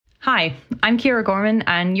Hi, I'm Ciara Gorman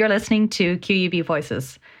and you're listening to QUB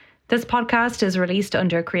Voices. This podcast is released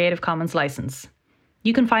under a Creative Commons license.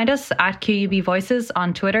 You can find us at QUB Voices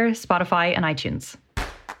on Twitter, Spotify and iTunes.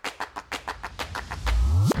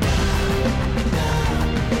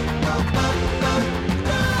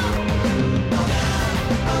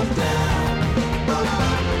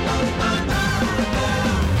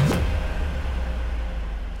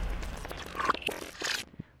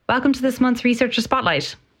 Welcome to this month's Researcher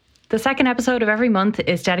Spotlight. The second episode of every month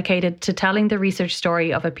is dedicated to telling the research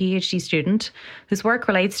story of a PhD student whose work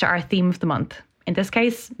relates to our theme of the month, in this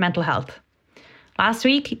case, mental health. Last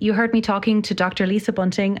week, you heard me talking to Dr. Lisa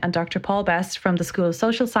Bunting and Dr. Paul Best from the School of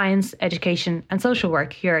Social Science, Education and Social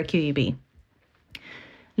Work here at QUB.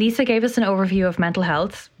 Lisa gave us an overview of mental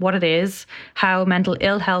health, what it is, how mental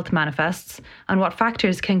ill health manifests, and what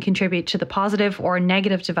factors can contribute to the positive or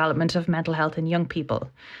negative development of mental health in young people.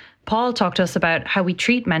 Paul talked to us about how we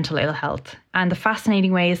treat mental ill health and the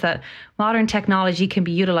fascinating ways that modern technology can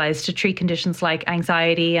be utilised to treat conditions like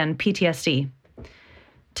anxiety and PTSD.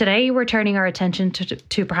 Today, we're turning our attention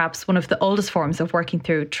to perhaps one of the oldest forms of working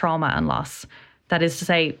through trauma and loss, that is to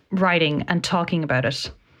say, writing and talking about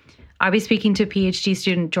it. I'll be speaking to PhD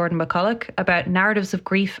student Jordan McCulloch about narratives of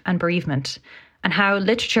grief and bereavement and how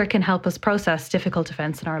literature can help us process difficult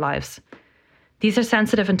events in our lives. These are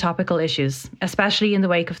sensitive and topical issues, especially in the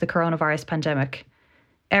wake of the coronavirus pandemic.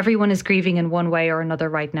 Everyone is grieving in one way or another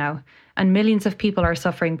right now, and millions of people are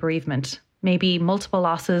suffering bereavement, maybe multiple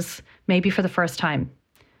losses, maybe for the first time.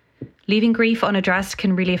 Leaving grief unaddressed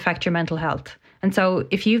can really affect your mental health. And so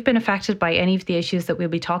if you've been affected by any of the issues that we'll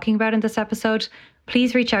be talking about in this episode,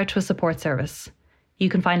 please reach out to a support service. You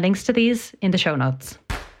can find links to these in the show notes.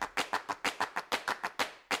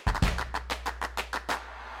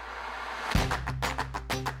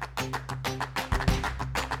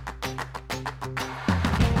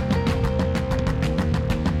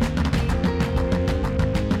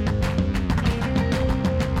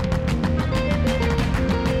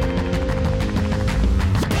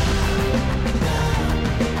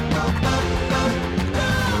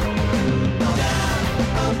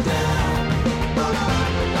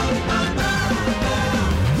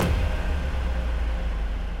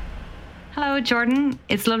 Jordan,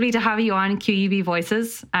 it's lovely to have you on QUB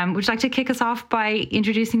Voices. Would you like to kick us off by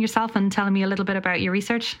introducing yourself and telling me a little bit about your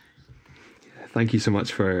research? Thank you so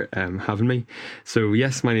much for having me. So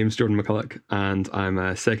yes, my name is Jordan McCulloch and I'm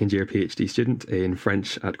a second year PhD student in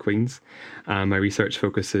French at Queen's. My research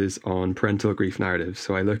focuses on parental grief narratives.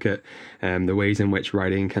 So I look at the ways in which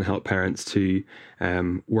writing can help parents to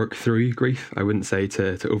work through grief. I wouldn't say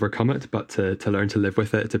to overcome it, but to learn to live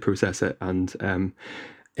with it, to process it, and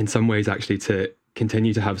in some ways actually to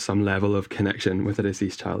continue to have some level of connection with a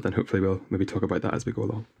deceased child. And hopefully we'll maybe talk about that as we go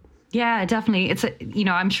along. Yeah, definitely.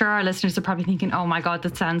 I'm sure our listeners are probably thinking, oh my God,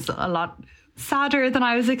 that sounds a lot sadder than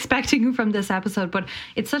I was expecting from this episode. But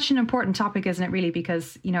it's such an important topic, isn't it, really?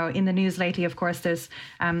 Because, in the news lately, of course, there's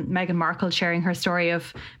Meghan Markle sharing her story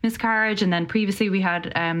of miscarriage. And then previously we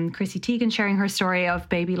had Chrissy Teigen sharing her story of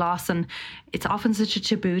baby loss. And it's often such a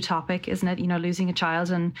taboo topic, isn't it? Losing a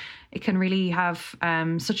child. And it can really have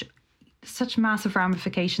such massive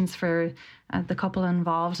ramifications for the couple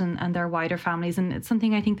involved and their wider families. And it's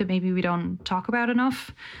something I think that maybe we don't talk about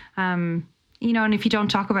enough. And if you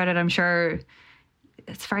don't talk about it, I'm sure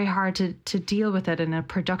it's very hard to deal with it in a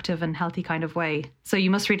productive and healthy kind of way. So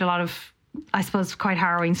you must read a lot of, I suppose, quite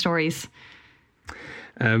harrowing stories.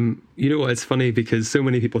 It's funny because so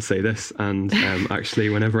many people say this, and actually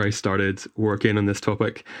whenever I started working on this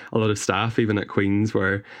topic, a lot of staff, even at Queen's,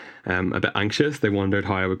 were a bit anxious. They wondered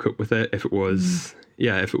how I would cope with it if it was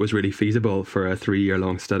really feasible for a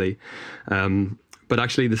 3-year-long study. But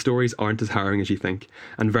actually the stories aren't as harrowing as you think.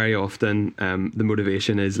 And very often the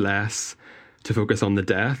motivation is less to focus on the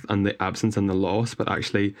death and the absence and the loss, but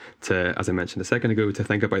actually to, as I mentioned a second ago, to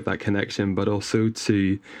think about that connection, but also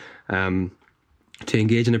to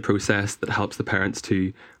engage in a process that helps the parents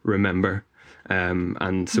to remember.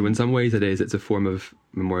 And so in some ways it's a form of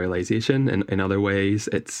memorialization. In other ways,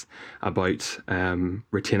 it's about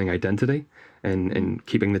retaining identity and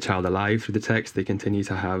keeping the child alive through the text. They continue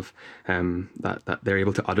to have that they're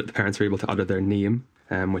able to utter, the parents are able to utter their name,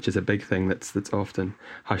 which is a big thing that's often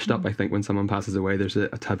hushed up. I think when someone passes away, there's a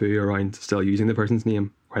taboo around still using the person's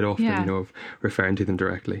name quite often, of referring to them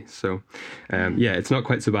directly. So it's not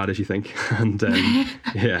quite so bad as you think. And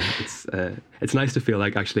it's nice to feel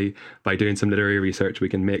like actually by doing some literary research we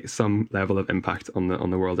can make some level of impact on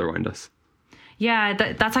the world around us. Yeah,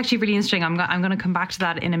 that's actually really interesting. I'm going to come back to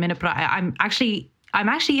that in a minute, but I'm actually I'm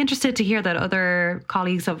actually interested to hear that other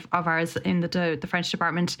colleagues of ours in the French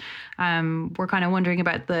department were kind of wondering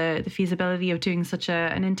about the feasibility of doing such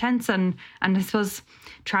an intense and I suppose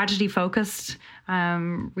tragedy focused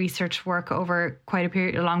research work over quite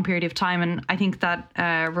a long period of time. And I think that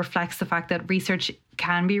reflects the fact that research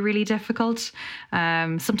can be really difficult.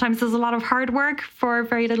 Sometimes there's a lot of hard work for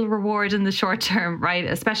very little reward in the short term, right?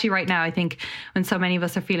 Especially right now, I think, when so many of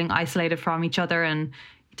us are feeling isolated from each other and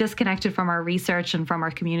disconnected from our research and from our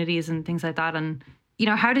communities and things like that. And, you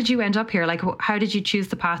know, how did you end up here? Like, how did you choose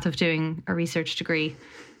the path of doing a research degree?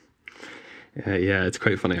 Yeah, it's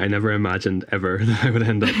quite funny. I never imagined ever that I would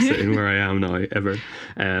end up sitting where I am now, ever.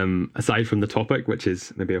 Aside from the topic, which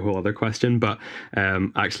is maybe a whole other question, but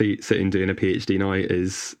actually sitting doing a PhD now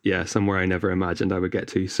is, somewhere I never imagined I would get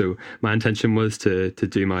to. So my intention was to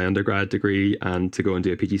do my undergrad degree and to go and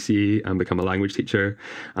do a PGCE and become a language teacher.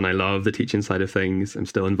 And I love the teaching side of things. I'm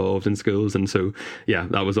still involved in schools. And so,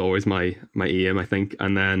 that was always my aim, I think.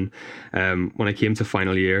 And then when I came to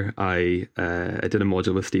final year, I did a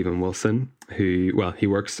module with Stephen Wilson, who, he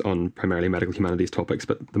works on primarily medical humanities topics,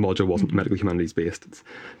 but the module wasn't medical humanities based. It's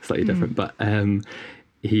slightly different. But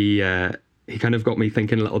he kind of got me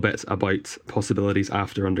thinking a little bit about possibilities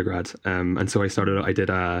after undergrad. And so I did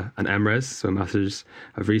an MRes, so a Master's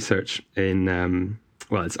of Research in,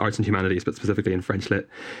 it's arts and humanities, but specifically in French Lit.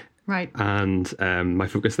 Right. And my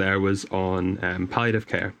focus there was on palliative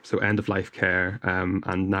care, so end-of-life care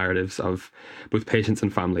and narratives of both patients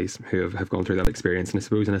and families who have gone through that experience. And I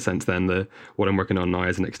suppose, in a sense, then what I'm working on now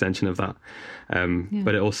is an extension of that.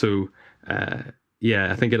 But it also,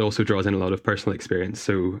 I think it also draws in a lot of personal experience.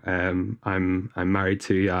 So I'm married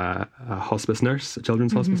to a hospice nurse, a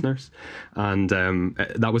children's hospice nurse, and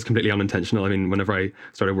that was completely unintentional. I mean, whenever I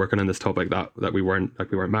started working on this topic, that we weren't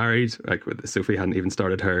married. Like, Sophie hadn't even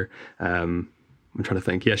started her. I'm trying to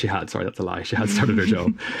think. Yeah, she had. Sorry, that's a lie. She had started her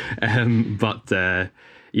job,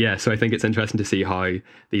 so I think it's interesting to see how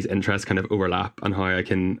these interests kind of overlap and how I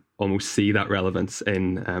can almost see that relevance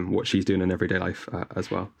in what she's doing in everyday life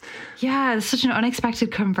as well. Yeah, there's such an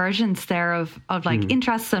unexpected convergence there of like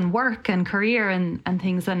interests and work and career and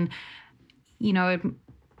things. And, you know,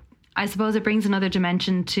 I suppose it brings another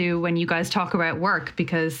dimension to when you guys talk about work,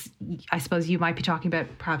 because I suppose you might be talking about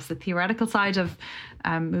perhaps the theoretical side of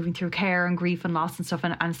moving through care and grief and loss and stuff.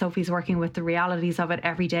 And Sophie's working with the realities of it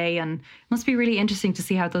every day. And it must be really interesting to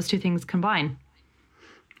see how those two things combine.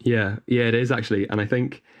 Yeah, it is actually. And I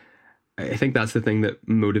think that's the thing that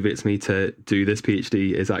motivates me to do this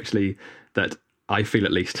PhD, is actually that I feel,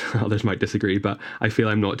 at least, others might disagree, but I feel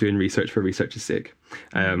I'm not doing research for research's sake.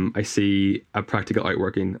 I see a practical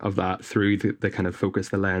outworking of that through the kind of focus,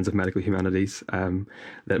 the lens of medical humanities,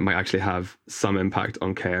 that might actually have some impact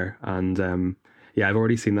on care. And I've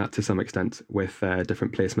already seen that to some extent with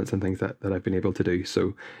different placements and things that I've been able to do.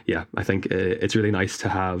 So I think it's really nice to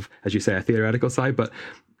have, as you say, a theoretical side, but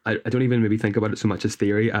I don't even maybe think about it so much as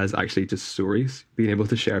theory as actually just stories, being able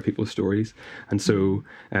to share people's stories. And so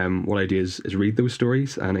what I do is read those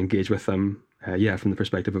stories and engage with them, from the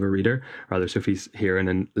perspective of a reader, rather Sophie's hearing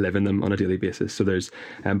and living them on a daily basis. So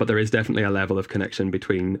but there is definitely a level of connection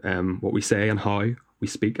between what we say and how we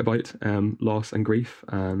speak about loss and grief,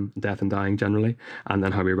 death and dying generally, and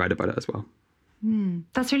then how we write about it as well.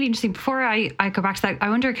 That's really interesting. Before I go back to that, I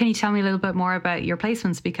wonder, can you tell me a little bit more about your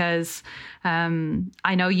placements? Because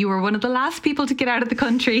I know you were one of the last people to get out of the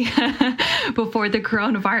country before the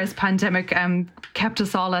coronavirus pandemic kept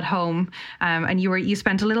us all at home. And you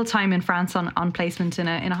spent a little time in France on placement in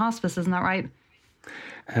a hospice, isn't that right?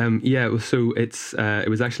 So it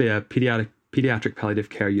was actually a pediatric palliative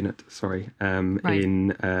care unit,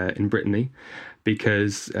 in Brittany.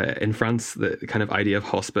 Because in France, the kind of idea of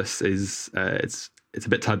hospice is it's a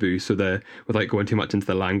bit taboo. So without going too much into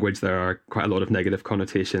the language, there are quite a lot of negative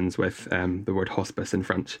connotations with the word hospice in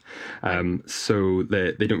French. So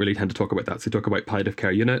they don't really tend to talk about that. So they talk about palliative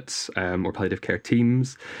care units or palliative care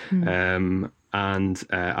teams. I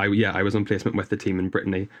was on placement with the team in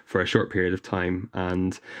Brittany for a short period of time.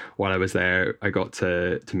 And while I was there, I got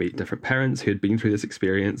to meet different parents who had been through this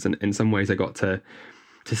experience. And in some ways, I got to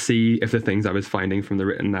see if the things I was finding from the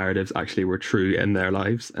written narratives actually were true in their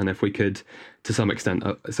lives. And if we could, to some extent,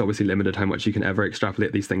 it's obviously limited how much you can ever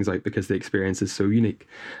extrapolate these things out because the experience is so unique.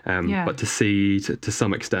 But to see, to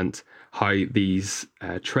some extent, how these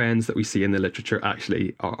trends that we see in the literature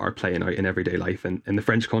actually are playing out in everyday life in the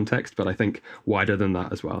French context, but I think wider than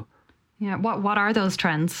that as well. Yeah. What are those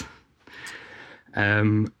trends?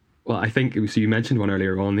 Well, I think so. You mentioned one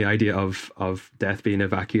earlier on, the idea of death being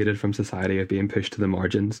evacuated from society, of being pushed to the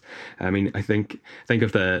margins. I mean, I think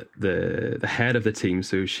of the head of the team.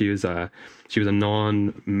 So she was a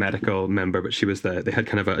non-medical member, but they had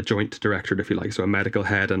kind of a joint directorate, if you like, so a medical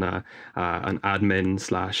head and an admin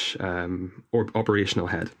slash or operational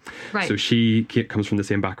head. Right. So she comes from the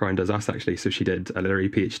same background as us, actually. So she did a literary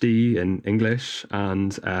PhD in English,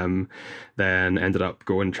 and then ended up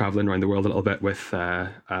traveling around the world a little bit with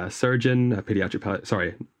a surgeon, a pediatric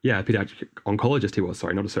oncologist. He was,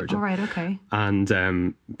 sorry, not a surgeon. All right, okay.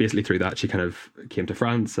 And basically through that, she kind of came to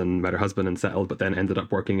France and met her husband and settled, but then ended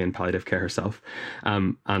up working in palliative care herself.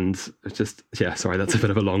 And it's just, sorry, that's a bit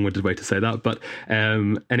of a long-winded way to say that. But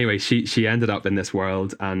anyway, she ended up in this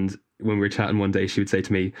world. And when we were chatting one day, she would say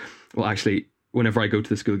to me, well, actually, whenever I go to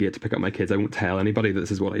the school gate to pick up my kids, I won't tell anybody that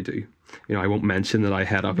this is what I do. I won't mention that I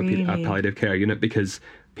head up a palliative care unit, because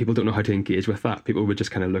people don't know how to engage with that. People would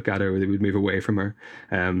just kind of look at her, or they would move away from her.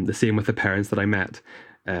 The same with the parents that I met.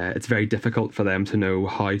 It's very difficult for them to know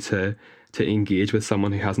how to engage with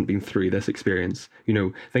someone who hasn't been through this experience.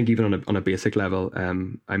 I think even on a basic level,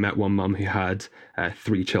 I met one mum who had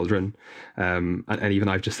 3 children, and even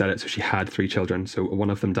I've just said it. So she had 3 children. So one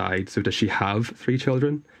of them died. So does she have 3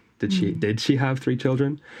 children? Did she have 3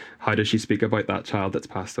 children? How does she speak about that child that's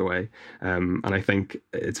passed away? And I think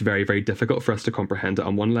it's very, very difficult for us to comprehend it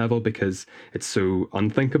on one level, because it's so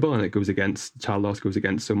unthinkable, and child loss goes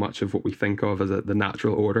against so much of what we think of as the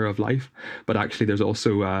natural order of life. But actually there's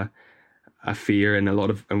also a fear, and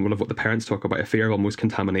one of what the parents talk about, a fear of almost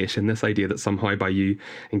contamination, this idea that somehow by you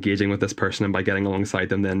engaging with this person and by getting alongside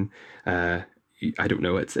them, then I don't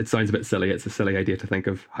know, it sounds a bit silly. It's a silly idea to think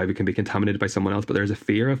of how we can be contaminated by someone else, but there's a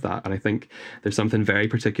fear of that. And I think there's something very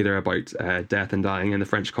particular about death and dying in the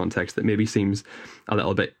French context that maybe seems a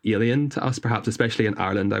little bit alien to us, perhaps, especially in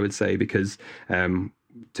Ireland, I would say, because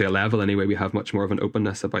to a level anyway, we have much more of an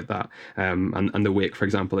openness about that. And the wake, for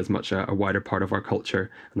example, is much a wider part of our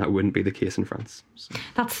culture, and that wouldn't be the case in France. So.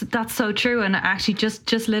 That's so true. And actually,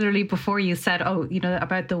 just literally before you said,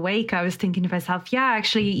 about the wake, I was thinking to myself,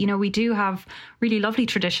 actually, we do have really lovely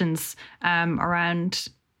traditions around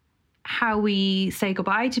how we say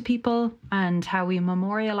goodbye to people and how we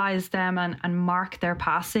memorialize them and mark their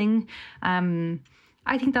passing.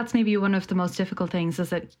 I think that's maybe one of the most difficult things, is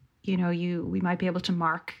that we might be able to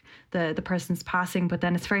mark the person's passing, but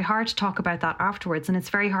then it's very hard to talk about that afterwards. And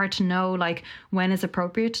it's very hard to know, like, when is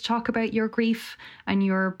appropriate to talk about your grief and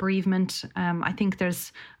your bereavement. I think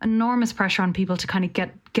there's enormous pressure on people to kind of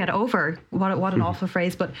get over, what an awful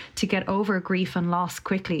phrase, but to get over grief and loss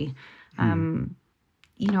quickly.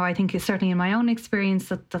 I think it's certainly in my own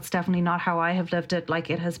experience that's definitely not how I have lived it.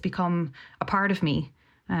 Like, it has become a part of me.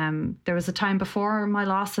 There was a time before my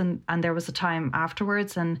loss and there was a time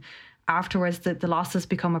afterwards, and afterwards the loss has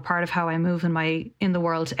become a part of how I move in the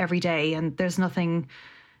world every day, and there's nothing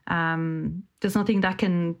that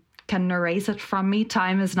can erase it from me.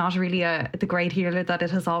 Time is not really the great healer that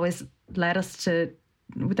it has always led us to,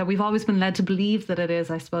 that we've always been led to believe that it is,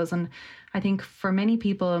 I suppose. And I think for many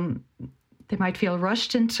people, they might feel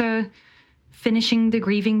rushed into finishing the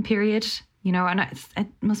grieving period, and it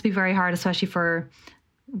must be very hard, especially for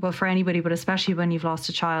anybody, but especially when you've lost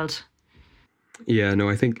a child. Yeah, no,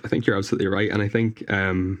 I think you're absolutely right. And I think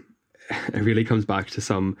it really comes back to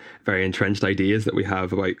some very entrenched ideas that we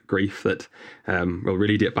have about grief that will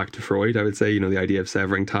really date back to Freud, I would say. The idea of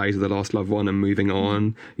severing ties with a lost loved one and moving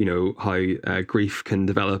on, how grief can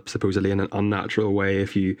develop supposedly in an unnatural way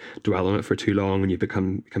if you dwell on it for too long, and you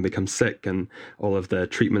can become sick, and all of the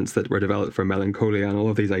treatments that were developed for melancholia, and all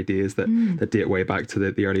of these ideas that date way back to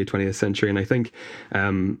the early 20th century. And I think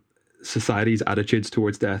society's attitudes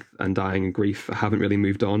towards death and dying and grief haven't really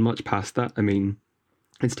moved on much past that. I mean,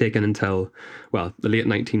 it's taken until, the late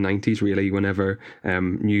 1990s, really, whenever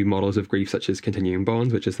new models of grief, such as continuum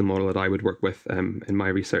bonds, which is the model that I would work with in my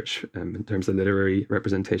research in terms of literary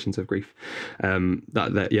representations of grief,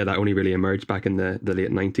 that only really emerged back in the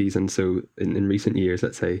late 90s. And so in recent years,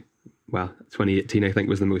 let's say, 2018, I think,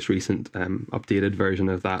 was the most recent updated version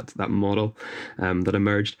of that model that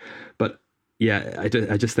emerged. But I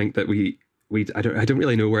just think that I don't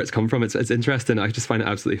really know where it's come from. It's interesting. I just find it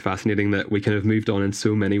absolutely fascinating that we kind of moved on in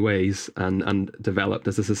so many ways and developed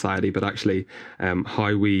as a society, but actually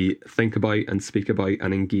how we think about and speak about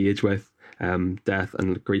and engage with death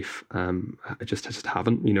and grief, I just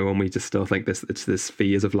haven't, and we just still think it's this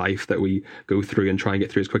phase of life that we go through and try and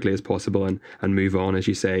get through as quickly as possible and move on, as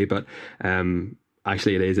you say. But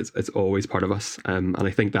actually it's always part of us, and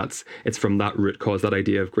I think it's from that root cause, that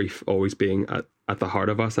idea of grief always being at the heart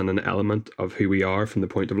of us and an element of who we are from the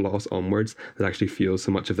point of loss onwards, that actually fuels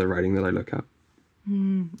so much of the writing that I look at.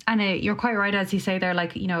 And you're quite right, as you say there,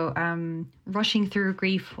 like, rushing through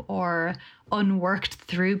grief or unworked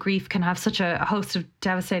through grief can have such a host of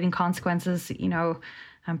devastating consequences,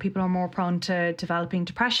 and people are more prone to developing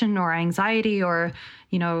depression or anxiety or,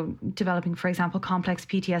 developing, for example, complex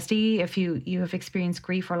PTSD if you have experienced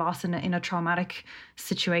grief or loss in a traumatic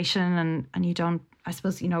situation and you don't, I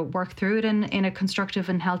suppose, work through it in a constructive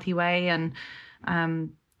and healthy way. And,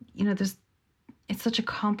 it's such a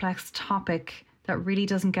complex topic that really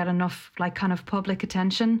doesn't get enough like kind of public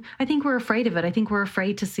attention. I think we're afraid of it. I think we're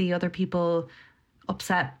afraid to see other people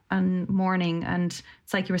upset and mourning. And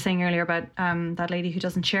it's like you were saying earlier about that lady who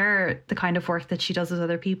doesn't share the kind of work that she does with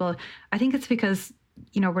other people. I think it's because,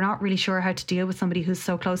 we're not really sure how to deal with somebody who's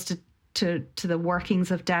so close to the workings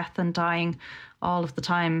of death and dying all of the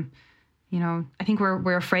time. I think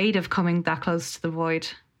we're afraid of coming that close to the void.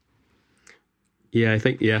 I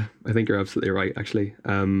think you're absolutely right, actually.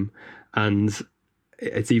 And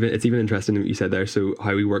it's even interesting what you said there. So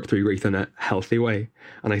how we work through grief in a healthy way,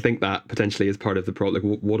 and I think that potentially is part of the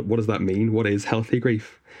problem. Like, what does that mean? What is healthy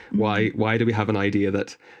grief? Mm-hmm. Why do we have an idea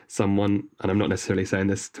that someone, and I'm not necessarily saying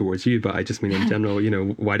this towards you, but I just mean in general,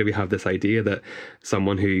 why do we have this idea that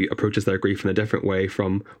someone who approaches their grief in a different way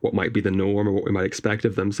from what might be the norm or what we might expect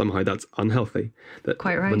of them, somehow that's unhealthy? That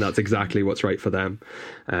quite right. When that's exactly what's right for them,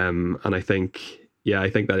 and I think. Yeah,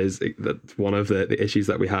 I think that's one of the issues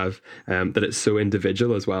that we have, that it's so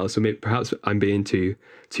individual as well. So maybe, perhaps I'm being too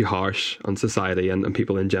harsh on society and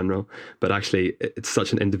people in general, but actually it's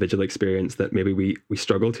such an individual experience that maybe we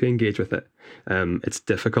struggle to engage with it. It's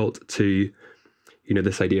difficult to,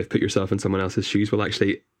 this idea of put yourself in someone else's shoes. Well,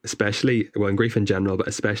 actually, especially, in grief in general, but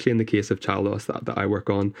especially in the case of child loss that I work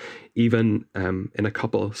on, even in a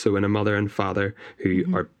couple, so in a mother and father who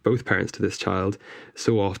are both parents to this child,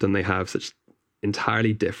 so often they have such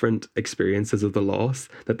entirely different experiences of the loss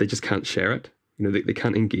that they just can't share it. They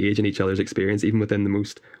can't engage in each other's experience, even within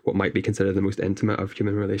what might be considered the most intimate of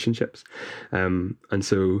human relationships. And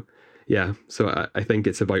so I think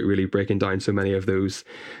it's about really breaking down so many of those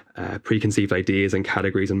preconceived ideas and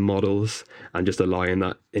categories and models, and just allowing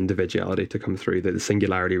that individuality to come through, the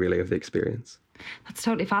singularity really of the experience. That's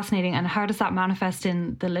totally fascinating. And how does that manifest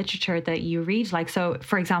in the literature that you read? Like, so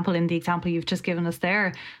for example, in the example you've just given us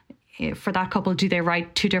there, for that couple, do they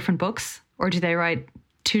write two different books, or do they write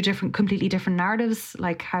two completely different narratives?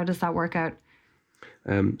 Like, how does that work out?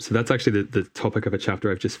 So that's actually the topic of a chapter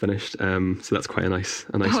I've just finished. So that's quite a nice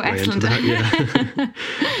way excellent. into that.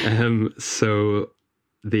 Yeah. So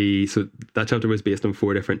that chapter was based on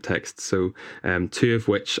 4 different texts. So 2 of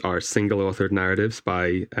which are single authored narratives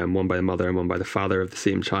by one by the mother and one by the father of the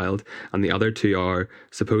same child, and the other 2 are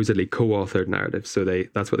supposedly co-authored narratives. So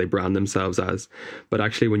that's what they brand themselves as. But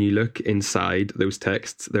actually, when you look inside those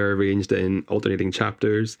texts, they're arranged in alternating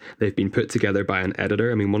chapters. They've been put together by an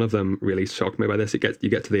editor. I mean, one of them really shocked me by this. You get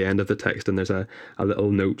to the end of the text and there's a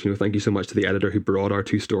little note, thank you so much to the editor who brought our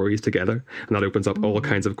 2 stories together. And that opens up all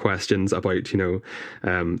kinds of questions about,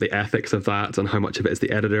 the ethics of that, and how much of it is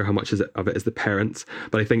the editor, how much of it is the parents.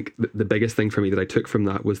 But I think the biggest thing for me that I took from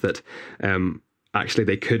that was that actually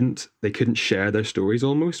they couldn't share their stories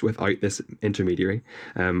almost without this intermediary,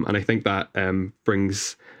 and I think that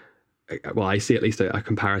brings, well, I see at least a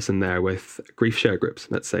comparison there with grief share groups,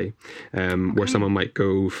 let's say, where someone might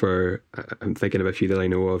go for, I'm thinking of a few that I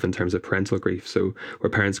know of in terms of parental grief. So where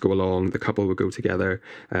parents go along, the couple will go together,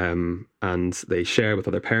 and they share with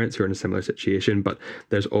other parents who are in a similar situation. But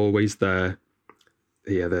there's always the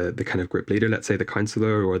kind of group leader, let's say the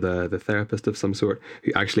counsellor or the therapist of some sort,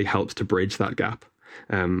 who actually helps to bridge that gap,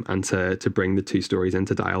 and to bring the 2 stories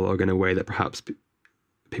into dialogue in a way that perhaps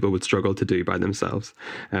people would struggle to do by themselves.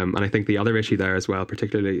 And I think the other issue there as well,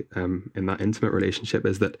 particularly in that intimate relationship,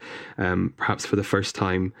 is that perhaps for the first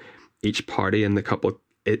time, each party in the couple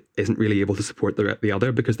isn't really able to support the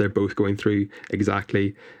other, because they're both going through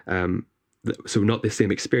exactly, so not the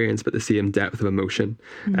same experience, but the same depth of emotion.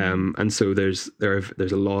 And so there's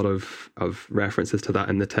a lot of references to that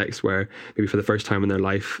in the text, where maybe for the first time in their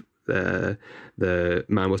life, the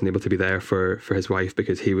man wasn't able to be there for his wife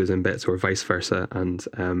because he was in bits, or vice versa.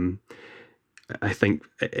 And I think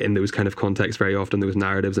in those kind of contexts, very often those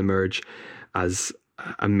narratives emerge as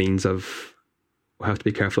a means of, we'll have to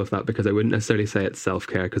be careful of that, because I wouldn't necessarily say it's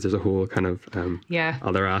self-care, because there's a whole kind of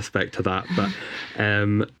other aspect to that. But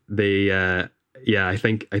I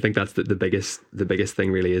think that's the biggest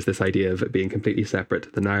thing really, is this idea of it being completely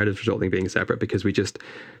separate, the narratives resulting being separate, because we just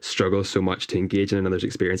struggle so much to engage in another's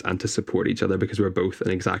experience and to support each other, because we're both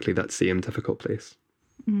in exactly that same difficult place.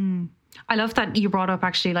 I love that you brought up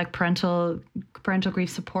actually like parental grief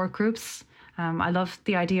support groups. I love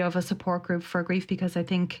the idea of a support group for grief, because I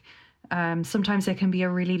think Sometimes it can be a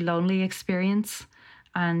really lonely experience,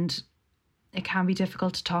 and it can be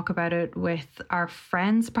difficult to talk about it with our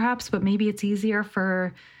friends, perhaps, but maybe it's easier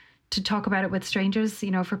to talk about it with strangers,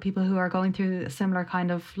 for people who are going through a similar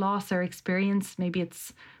kind of loss or experience. Maybe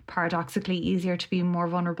it's paradoxically easier to be more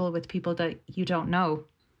vulnerable with people that you don't know.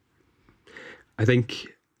 I think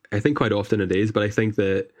quite often it is, but I think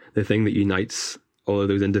that the thing that unites all of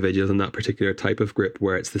those individuals in that particular type of group,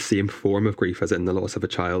 where it's the same form of grief as in the loss of a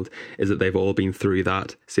child, is that they've all been through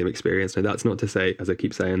that same experience. Now, that's not to say, as I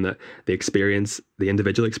keep saying, that the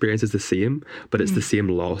individual experience is the same, but it's the same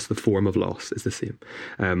loss. The form of loss is the same.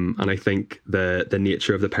 And I think the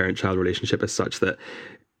nature of the parent-child relationship is such that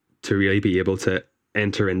to really be able to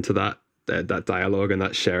enter into that dialogue and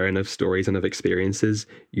that sharing of stories and of experiences,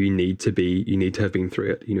 you need to have been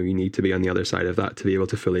through it. You need to be on the other side of that to be able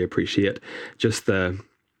to fully appreciate just the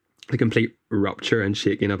complete rupture and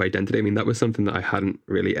shaking of identity. I mean, that was something that I hadn't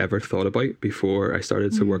really ever thought about before I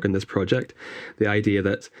started to work on this project. The idea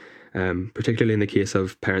that particularly in the case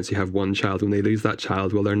of parents who have one child, when they lose that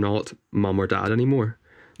child, well, they're not mum or dad anymore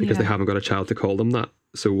because they haven't got a child to call them that.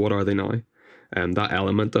 So what are they now? That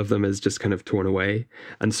element of them is just kind of torn away.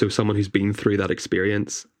 And so someone who's been through that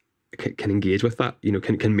experience can engage with that,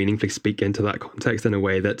 can meaningfully speak into that context in a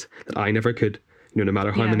way that I never could, no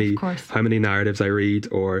matter how many narratives I read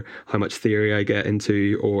or how much theory I get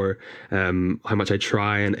into or how much I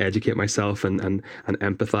try and educate myself and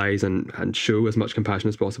empathize and show as much compassion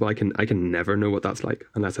as possible. I can never know what that's like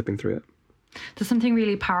unless I've been through it. There's something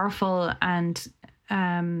really powerful and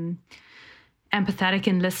empathetic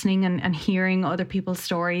in listening and hearing other people's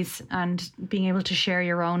stories and being able to share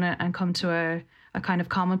your own and come to a kind of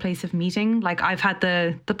common place of meeting. Like, I've had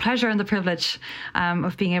the pleasure and the privilege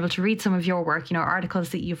of being able to read some of your work,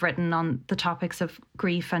 articles that you've written on the topics of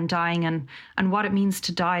grief and dying and what it means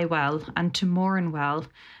to die well and to mourn well.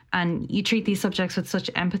 And you treat these subjects with such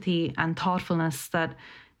empathy and thoughtfulness that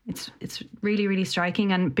it's really, really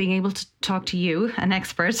striking. And being able to talk to you, an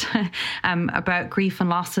expert, about grief and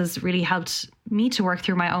loss has really helped me to work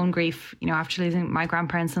through my own grief, after losing my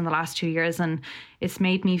grandparents in the last 2 years. And it's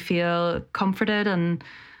made me feel comforted and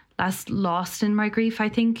less lost in my grief, I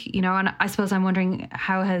think, and I suppose I'm wondering,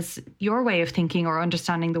 how has your way of thinking or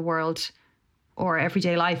understanding the world or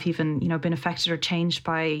everyday life even, been affected or changed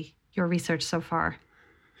by your research so far?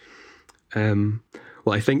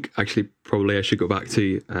 Well, I think actually probably I should go back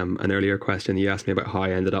to an earlier question you asked me about how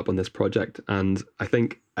I ended up on this project. And I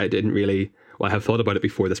think I didn't really, I have thought about it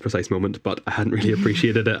before this precise moment, but I hadn't really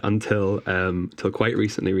appreciated it until quite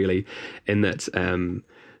recently, really, in that,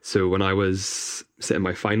 so when I was sitting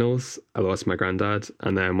my finals, I lost my granddad.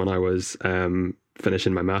 And then when I was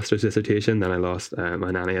finishing my master's dissertation, then I lost my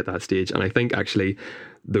nanny at that stage. And I think actually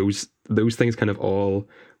those things kind of all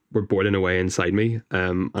were boiling away inside me.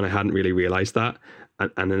 And I hadn't really realized that.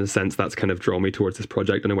 And in a sense, that's kind of drawn me towards this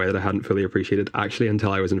project in a way that I hadn't fully appreciated, actually,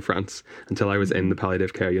 until I was in France, until I was in the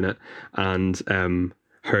palliative care unit and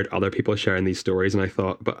heard other people sharing these stories. And I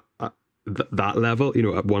thought, but that level,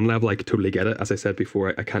 at one level, I could totally get it. As I said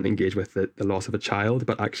before, I can't engage with the loss of a child,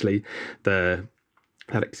 but actually that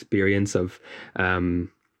experience of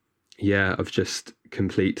just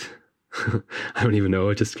complete, I don't even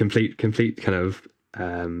know, just complete kind of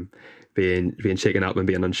being shaken up and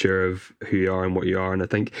being unsure of who you are and what you are. And I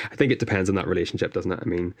think it depends on that relationship, doesn't it? I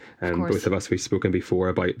mean, both of us, we've spoken before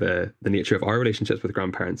about the nature of our relationships with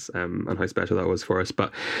grandparents and how special that was for us.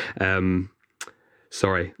 But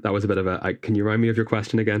sorry, that was a bit of can you remind me of your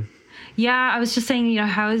question again? Yeah, I was just saying,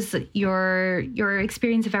 how has your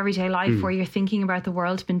experience of everyday life where you're thinking about the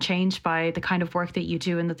world been changed by the kind of work that you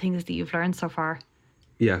do and the things that you've learned so far?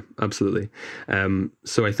 Yeah, absolutely.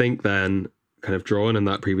 So I think then, kind of drawing on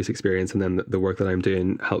that previous experience and then the work that I'm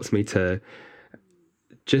doing helps me to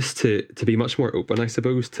be much more open, I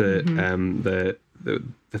suppose, to the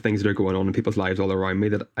things that are going on in people's lives all around me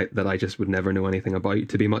that I just would never know anything about,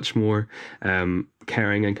 to be much more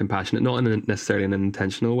caring and compassionate, not necessarily in an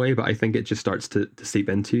intentional way, but I think it just starts to seep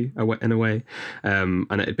into in a way,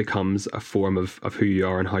 and it becomes a form of who you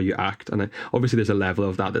are and how you act. And obviously there's a level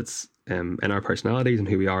of that that's in our personalities and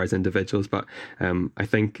who we are as individuals, but I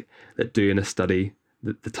think that doing a study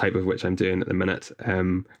the type of which I'm doing at the minute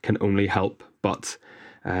can only help, but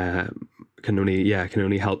can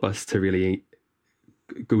only help us to really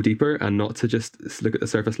go deeper and not to just look at the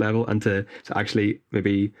surface level, and to actually,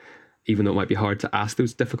 maybe even though it might be hard, to ask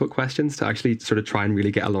those difficult questions, to actually sort of try and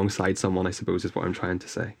really get alongside someone, I suppose, is what I'm trying to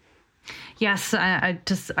say. Yes, I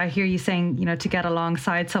hear you saying, to get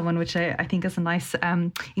alongside someone, which I think is a nice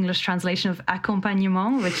English translation of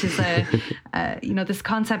accompagnement, which is this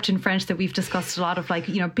concept in French that we've discussed a lot of, like,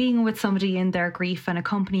 being with somebody in their grief and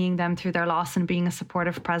accompanying them through their loss and being a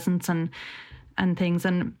supportive presence and things.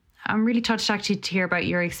 And I'm really touched actually to hear about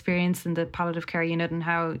your experience in the palliative care unit and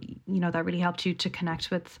how, that really helped you to connect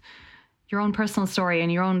with your own personal story and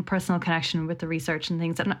your own personal connection with the research and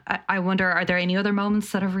things. And I wonder, are there any other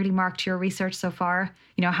moments that have really marked your research so far?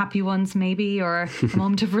 Happy ones maybe, or a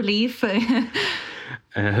moment of relief?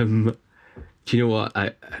 Do you know what?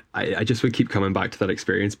 I just would keep coming back to that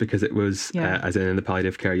experience because it was, as in the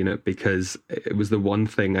palliative care unit, because it was the one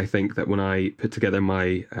thing I think that when I put together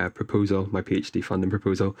my proposal, my PhD funding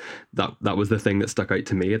proposal, that was the thing that stuck out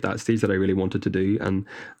to me at that stage that I really wanted to do. And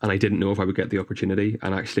I didn't know if I would get the opportunity.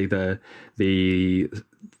 And actually the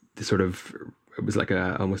sort of, it was like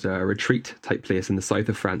almost a retreat type place in the south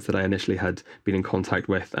of France that I initially had been in contact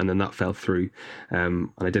with. And then that fell through.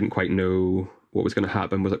 And I didn't quite know what was going to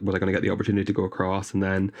happen. Was I going to get the opportunity to go across? And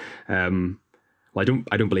then, I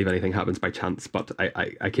don't believe anything happens by chance, but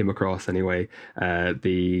I came across anyway,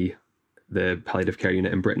 the palliative care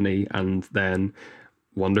unit in Brittany. And then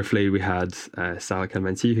wonderfully, we had Sarah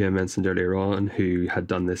Calmenti, who I mentioned earlier on, who had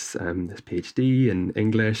done this PhD in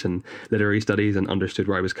English and literary studies and understood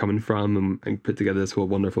where I was coming from and put together this whole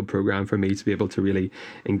wonderful program for me to be able to really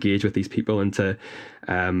engage with these people and to,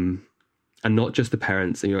 and not just the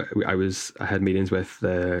parents. I had meetings with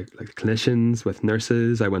the clinicians, with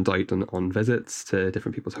nurses. I went out on visits to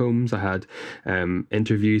different people's homes. I had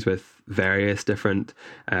interviews with various different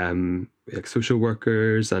social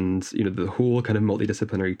workers and the whole kind of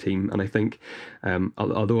multidisciplinary team. And I think,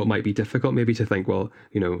 although it might be difficult maybe to think, well,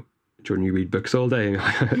 Jordan, you read books all day.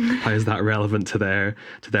 How is that relevant to their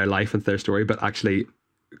life and their story? But actually,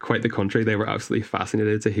 quite the contrary. They were absolutely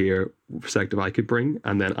fascinated to hear what perspective I could bring,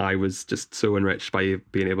 and then I was just so enriched by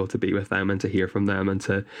being able to be with them and to hear from them and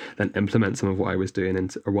to then implement some of what I was doing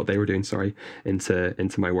or what they were doing,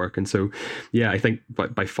 into my work. And so, I think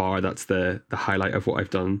by far that's the highlight of what I've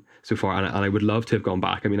done so far. And I would love to have gone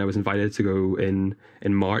back. I mean, I was invited to go in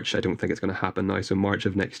March. I don't think it's going to happen now. So March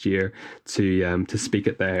of next year to speak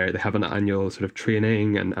at there. They have an annual sort of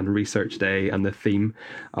training and research day, and the theme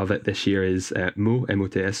of it this year is mots,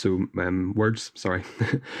 M-O-T-S, so words, sorry.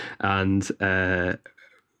 And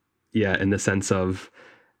in the sense of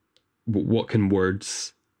what can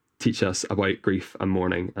words teach us about grief and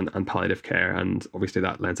mourning and palliative care, and obviously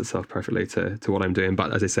that lends itself perfectly to what I'm doing.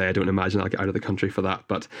 But as I say, I don't imagine I'll get out of the country for that,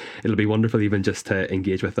 but it'll be wonderful even just to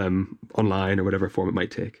engage with them online or whatever form it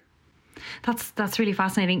might take. That's really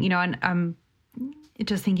fascinating, and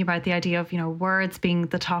just thinking about the idea of words being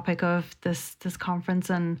the topic of this conference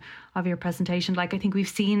and of your presentation. Like, I think we've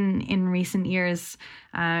seen in recent years,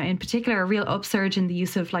 in particular, a real upsurge in the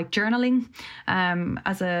use of journaling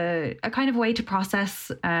as a kind of way to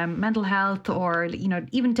process mental health, or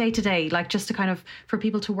even day to day, just to kind of for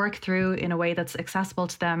people to work through in a way that's accessible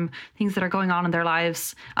to them, things that are going on in their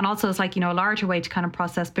lives. And also it's a larger way to kind of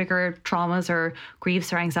process bigger traumas or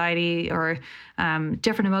griefs or anxiety or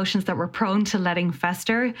different emotions that we're prone to letting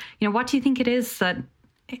fester. What do you think it is that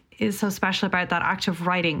is so special about that act of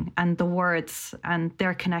writing and the words and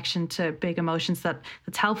their connection to big emotions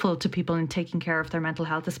that's helpful to people in taking care of their mental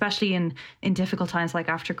health, especially in difficult times like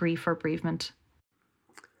after grief or bereavement?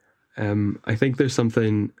 I think there's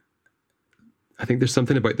something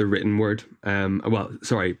about the written word.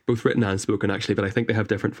 Both written and spoken actually, but I think they have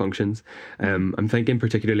different functions. I'm thinking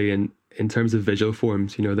particularly in terms of visual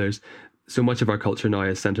forms. There's so much of our culture now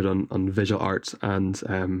is centered on visual arts and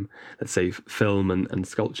let's say film and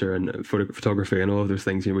sculpture and photography and all of those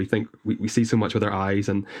things. We see so much with our eyes,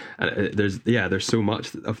 and there's so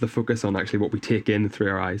much of the focus on actually what we take in through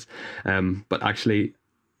our eyes. But actually,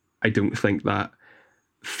 I don't think that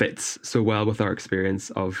fits so well with our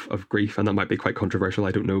experience of grief, and that might be quite controversial,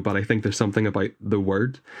 I don't know, but I think there's something about the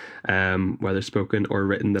word, whether spoken or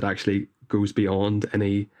written, that actually goes beyond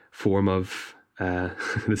any form of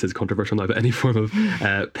this is controversial now, but any form of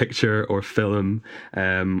picture or film,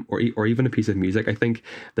 or even a piece of music. I think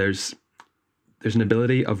there's an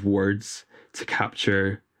ability of words to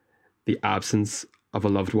capture the absence of a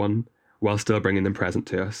loved one while still bringing them present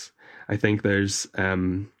to us. I think there's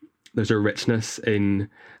a richness in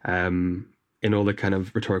all the kind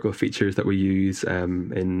of rhetorical features that we use,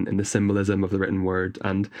 in the symbolism of the written word,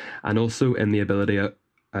 and also in the ability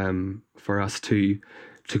for us to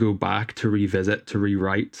go back, to revisit, to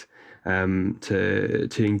rewrite, to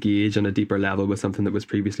engage on a deeper level with something that was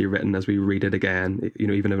previously written as we read it again,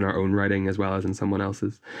 even in our own writing as well as in someone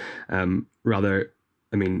else's. Rather,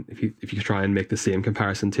 I mean, if you try and make the same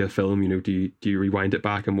comparison to a film, do you rewind it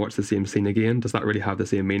back and watch the same scene again? Does that really have the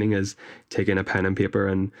same meaning as taking a pen and paper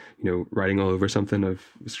and, writing all over something, of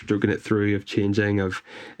stroking it through, of changing, of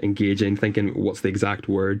engaging, thinking what's the exact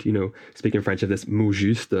word, speaking French, of this mot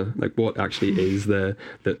juste, like what actually is the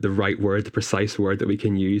right word, the precise word that we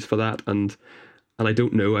can use for that. And I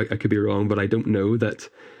don't know, I could be wrong, but I don't know that,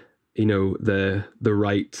 the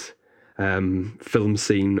right film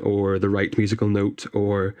scene or the right musical note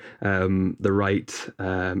or the right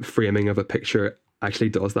framing of a picture actually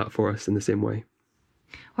does that for us in the same way.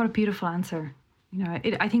 What a beautiful answer.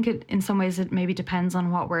 I think in some ways it maybe depends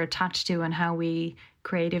on what we're attached to and how we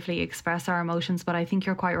creatively express our emotions. But I think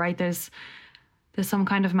you're quite right. There's some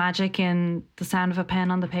kind of magic in the sound of a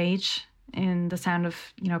pen on the page, in the sound of,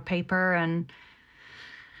 paper and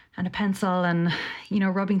a pencil and,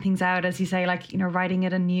 rubbing things out, as you say, like, writing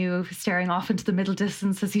it anew, staring off into the middle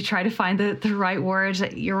distance as you try to find the right word.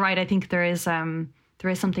 You're right. I think there is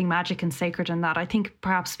something magic and sacred in that. I think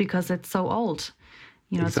perhaps because it's so old.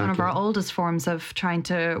 Exactly. It's one of our oldest forms of trying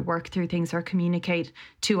to work through things or communicate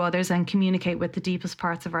to others and communicate with the deepest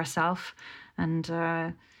parts of ourselves. And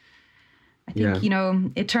I think,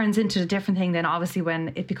 it turns into a different thing then, obviously,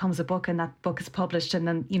 when it becomes a book and that book is published and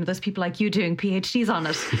then, there's people like you doing PhDs on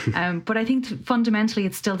it. But I think fundamentally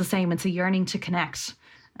it's still the same. It's a yearning to connect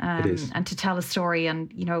and to tell a story.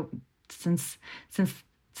 And,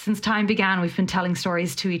 since time began, we've been telling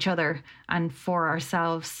stories to each other and for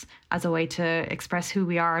ourselves as a way to express who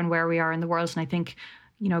we are and where we are in the world. And I think,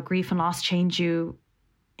 grief and loss change you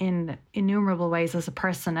in innumerable ways as a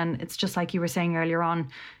person. And it's just like you were saying earlier on,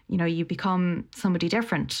 you become somebody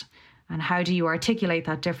different. And how do you articulate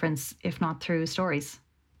that difference if not through stories?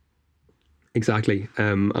 Exactly.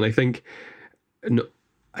 And I think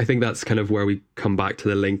that's kind of where we come back to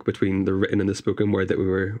the link between the written and the spoken word that we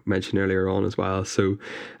were mentioning earlier on as well. So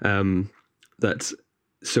that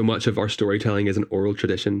so much of our storytelling is an oral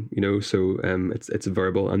tradition, so it's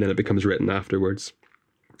verbal and then it becomes written afterwards.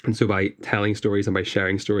 And so by telling stories and by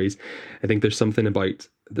sharing stories, I think there's something about,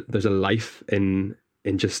 there's a life in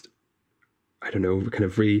just, I don't know, kind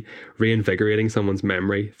of reinvigorating someone's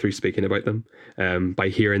memory through speaking about them, by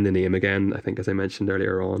hearing the name again, I think, as I mentioned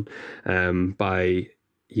earlier on, by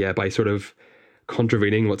sort of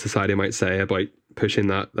contravening what society might say about pushing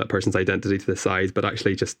that person's identity to the side, but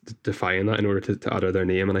actually just defying that in order to utter their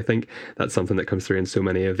name. And I think that's something that comes through in so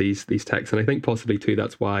many of these texts. And I think possibly too,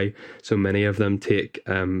 that's why so many of them take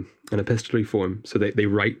an epistolary form. So they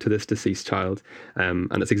write to this deceased child.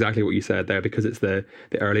 And it's exactly what you said there, because it's the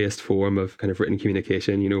earliest form of kind of written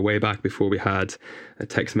communication, way back before we had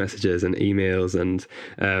text messages and emails and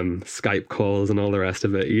Skype calls and all the rest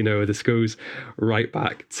of it. This goes right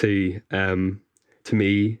back to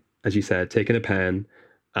me, as you said, taking a pen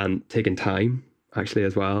and taking time actually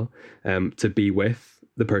as well, to be with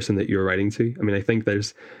the person that you're writing to. I mean, I think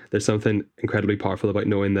there's something incredibly powerful about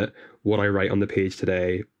knowing that what I write on the page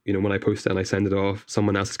today, when I post it and I send it off,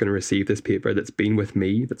 someone else is going to receive this paper that's been with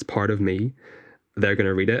me, that's part of me. They're going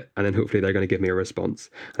to read it and then hopefully they're going to give me a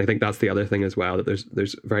response. And I think that's the other thing as well, that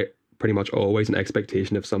there's pretty much always an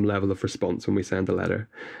expectation of some level of response when we send a letter.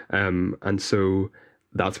 And so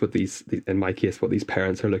that's what these, in my case, what these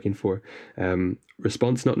parents are looking for.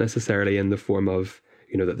 Response, not necessarily in the form of,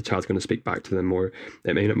 that the child's going to speak back to them, or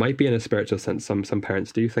I mean, it might be in a spiritual sense. Some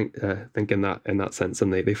parents do think in that sense,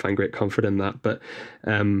 and they find great comfort in that. But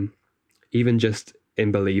even just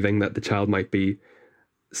in believing that the child might be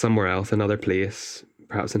somewhere else, another place,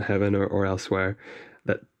 perhaps in heaven or elsewhere,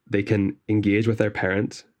 that they can engage with their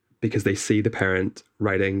parent because they see the parent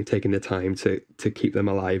writing, taking the time to keep them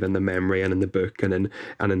alive in the memory and in the book and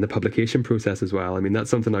in the publication process as well. I mean,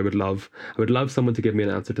 that's something I would love. I would love someone to give me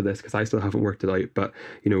an answer to this, because I still haven't worked it out. But,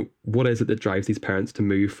 what is it that drives these parents to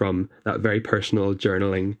move from that very personal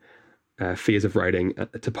journaling phase of writing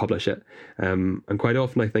to publish it? And quite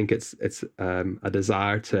often I think it's a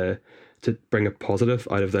desire to bring a positive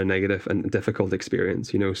out of their negative and difficult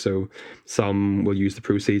experience, so some will use the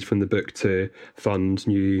proceeds from the book to fund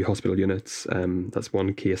new hospital units. That's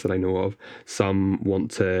one case that I know of. Some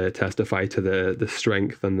want to testify to the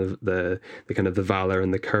strength and the kind of the valor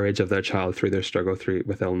and the courage of their child through their struggle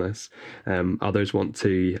with illness. Others want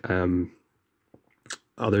to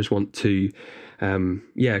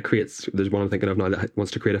creates, there's one I'm thinking of now that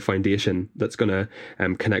wants to create a foundation that's going to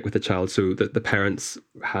connect with the child, so that the parents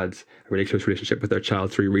had a really close relationship with their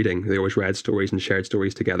child through reading. They always read stories and shared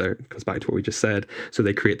stories together. It comes back to what we just said. So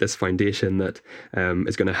they create this foundation that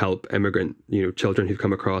is going to help immigrant, children who've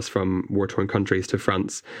come across from war-torn countries to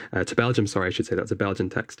France, to Belgium, sorry, I should say, that's a Belgian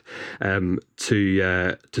text,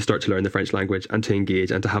 to start to learn the French language and to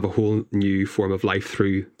engage and to have a whole new form of life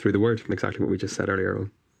through the word, exactly what we just said earlier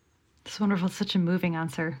on. It's wonderful. Such a moving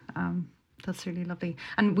answer. That's really lovely.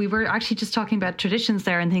 And we were actually just talking about traditions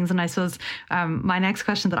there and things. And I suppose my next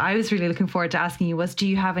question that I was really looking forward to asking you was, do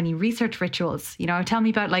you have any research rituals? Tell me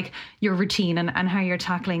about like your routine and how you're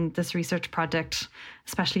tackling this research project,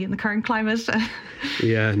 especially in the current climate.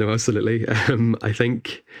 Yeah, no, absolutely. I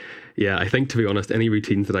think, to be honest, any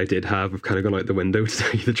routines that I did have kind of gone out the window, to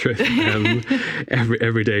tell you the truth.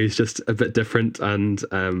 Every day is just a bit different, and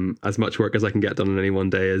as much work as I can get done in any one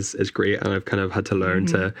day is great. And I've kind of had to learn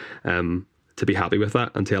to be happy with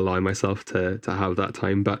that and to allow myself to have that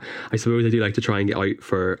time. But I suppose I do like to try and get out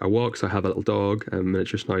for a walk. So I have a little dog, a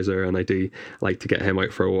miniature schnauzer, and I do like to get him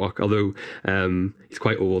out for a walk. Although he's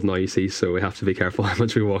quite old now, you see, so we have to be careful how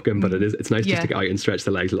much we walk him. But it's nice just to get out and stretch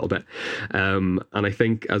the legs a little bit. And I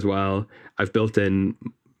think as well, I've built in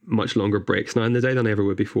much longer breaks now in the day than I ever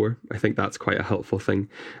would before. I think that's quite a helpful thing,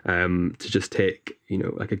 to just take,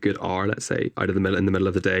 like a good hour, let's say, out of in the middle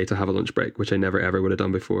of the day to have a lunch break, which I never ever would have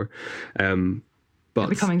done before. But you're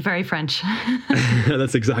becoming very French.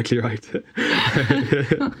 That's exactly right.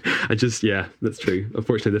 That's true.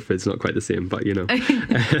 Unfortunately, the food's not quite the same, but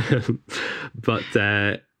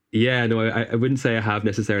I wouldn't say I have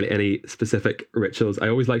necessarily any specific rituals. I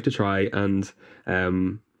always like to try and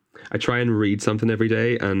I try and read something every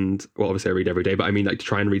day, and obviously I read every day, but I mean like to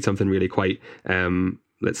try and read something really quite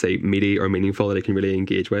let's say meaty or meaningful that I can really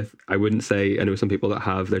engage with. I wouldn't say, I know some people that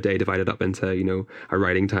have their day divided up into, a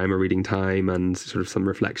writing time, a reading time, and sort of some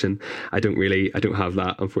reflection. I don't have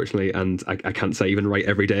that, unfortunately. And I can't say even write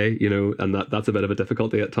every day, and that's a bit of a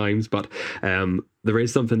difficulty at times. But there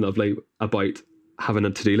is something lovely about having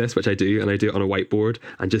a to-do list, which I do, and I do it on a whiteboard,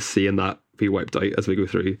 and just seeing that be wiped out as we go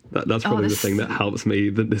through. That's probably the thing that helps me.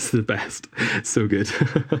 This is the best. So good.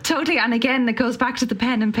 Totally. And again, it goes back to the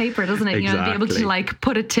pen and paper, doesn't it? Exactly. Be able to like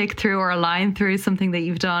put a tick through or a line through something that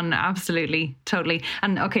you've done. Absolutely. Totally.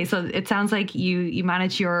 And okay, so it sounds like you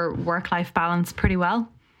manage your work-life balance pretty well.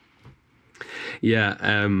 Yeah.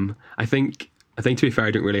 I think to be fair,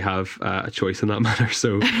 I don't really have a choice in that matter.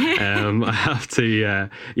 So I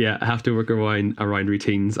have to work around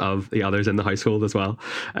routines of the others in the household as well.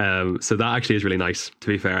 So that actually is really nice. To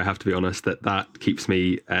be fair, I have to be honest that keeps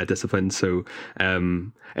me disciplined. So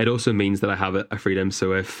it also means that I have a freedom.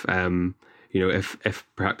 So if if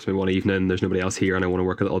perhaps maybe one evening there's nobody else here and I want to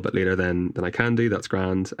work a little bit later than I can do, that's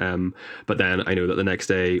grand. But then I know that the next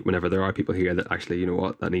day, whenever there are people here, that actually,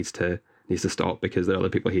 that needs to stop because there are other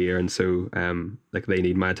people here, and so they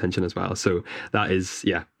need my attention as well. So that is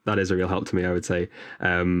a real help to me, I would say.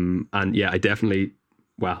 I definitely,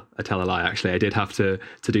 well, I tell a lie, actually. I did have to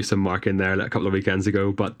do some marking there a couple of weekends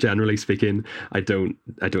ago, but generally speaking, I don't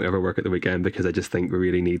ever work at the weekend because I just think we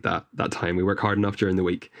really need that time. We work hard enough during the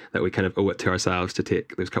week that we kind of owe it to ourselves to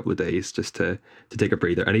take those couple of days just to take a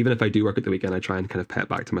breather. And even if I do work at the weekend, I try and kind of pay it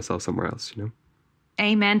back to myself somewhere else,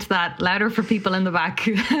 Amen to that. Louder for people in the back,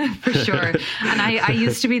 for sure. And I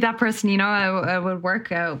used to be that person, I would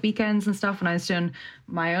work weekends and stuff when I was doing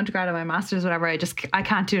my undergrad and my master's, whatever. I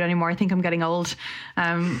can't do it anymore. I think I'm getting old.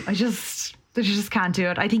 I just can't do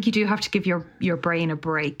it. I think you do have to give your brain a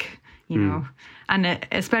break, and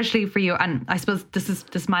especially for you. And I suppose this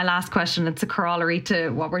is my last question. It's a corollary to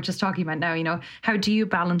what we're just talking about now. How do you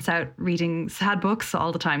balance out reading sad books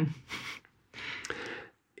all the time?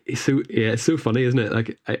 So it's so funny, isn't it?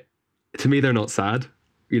 Like, to me, they're not sad.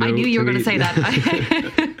 I knew you were going to say that.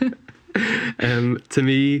 To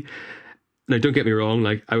me, now don't get me wrong.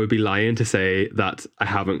 Like, I would be lying to say that I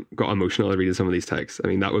haven't got emotional reading some of these texts. I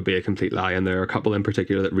mean, that would be a complete lie. And there are a couple in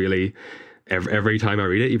particular that really, every time I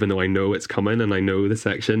read it, even though I know it's coming and I know the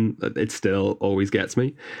section, it still always gets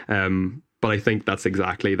me. But I think that's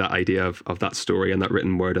exactly that idea of that story and that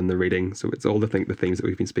written word and the reading. So it's all the things that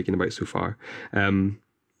we've been speaking about so far.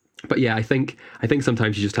 But yeah, I think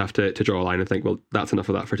sometimes you just have to draw a line and think, well, that's enough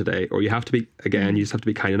of that for today. Or you have to be, again, you just have to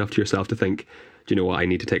be kind enough to yourself to think, do you know what, I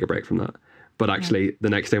need to take a break from that. But actually, the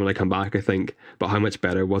next day when I come back, I think, but how much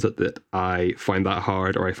better was it that I find that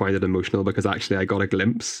hard or I find it emotional, because actually I got a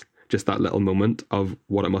glimpse, just that little moment of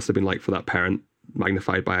what it must have been like for that parent,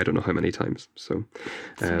 magnified by I don't know how many times. So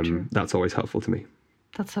that's always helpful to me.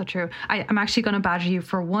 That's so true. I'm actually going to badger you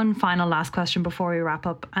for one final last question before we wrap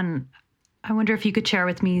up. And I wonder if you could share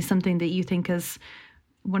with me something that you think is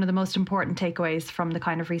one of the most important takeaways from the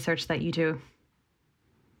kind of research that you do.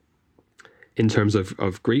 In terms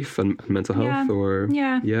of grief and mental health,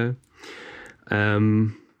 Yeah.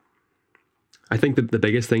 I think that the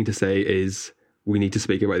biggest thing to say is we need to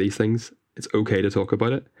speak about these things. It's okay to talk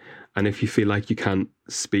about it. And if you feel like you can't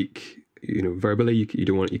speak, verbally,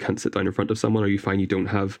 you can't sit down in front of someone, or you find you don't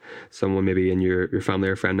have someone maybe in your family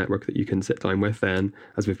or friend network that you can sit down with, then,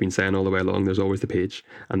 as we've been saying all the way along, there's always the page.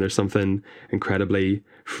 And there's something incredibly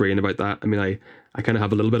freeing about that. I mean, I kind of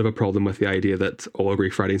have a little bit of a problem with the idea that all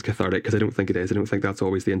grief writing is cathartic, because I don't think it is. I don't think that's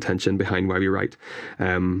always the intention behind why we write.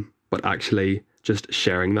 But actually just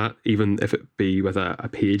sharing that, even if it be with a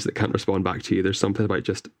page that can't respond back to you, there's something about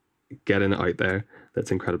just getting it out there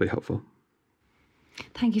that's incredibly helpful.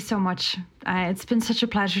 Thank you so much. It's been such a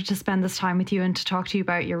pleasure to spend this time with you and to talk to you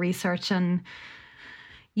about your research. And,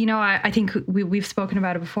 I think we've spoken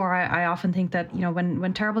about it before. I often think that,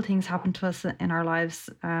 when terrible things happen to us in our lives,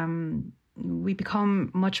 we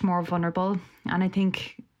become much more vulnerable. And I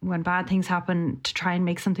think when bad things happen, to try and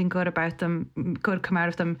make something good come out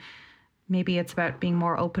of them, maybe it's about being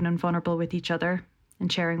more open and vulnerable with each other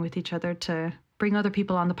and sharing with each other to bring other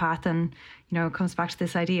people on the path. And, it comes back to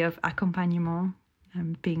this idea of accompagnement,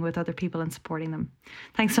 and being with other people and supporting them.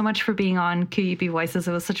 Thanks so much for being on QUB Voices.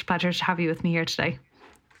 It was such a pleasure to have you with me here today.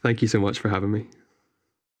 Thank you so much for having me.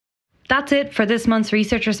 That's it for this month's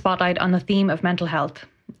Researcher Spotlight on the theme of mental health.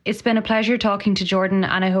 It's been a pleasure talking to Jordan,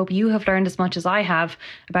 and I hope you have learned as much as I have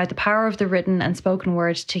about the power of the written and spoken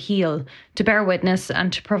word to heal, to bear witness,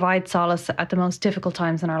 and to provide solace at the most difficult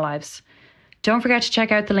times in our lives. Don't forget to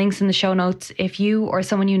check out the links in the show notes if you or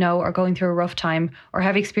someone you know are going through a rough time or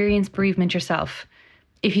have experienced bereavement yourself.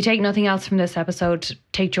 If you take nothing else from this episode,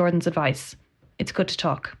 take Jordan's advice. It's good to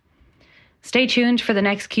talk. Stay tuned for the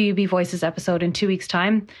next QUB Voices episode in 2 weeks'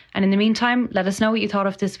 time. And in the meantime, let us know what you thought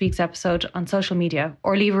of this week's episode on social media,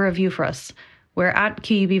 or leave a review for us. We're at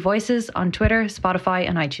QUB Voices on Twitter, Spotify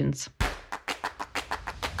and iTunes.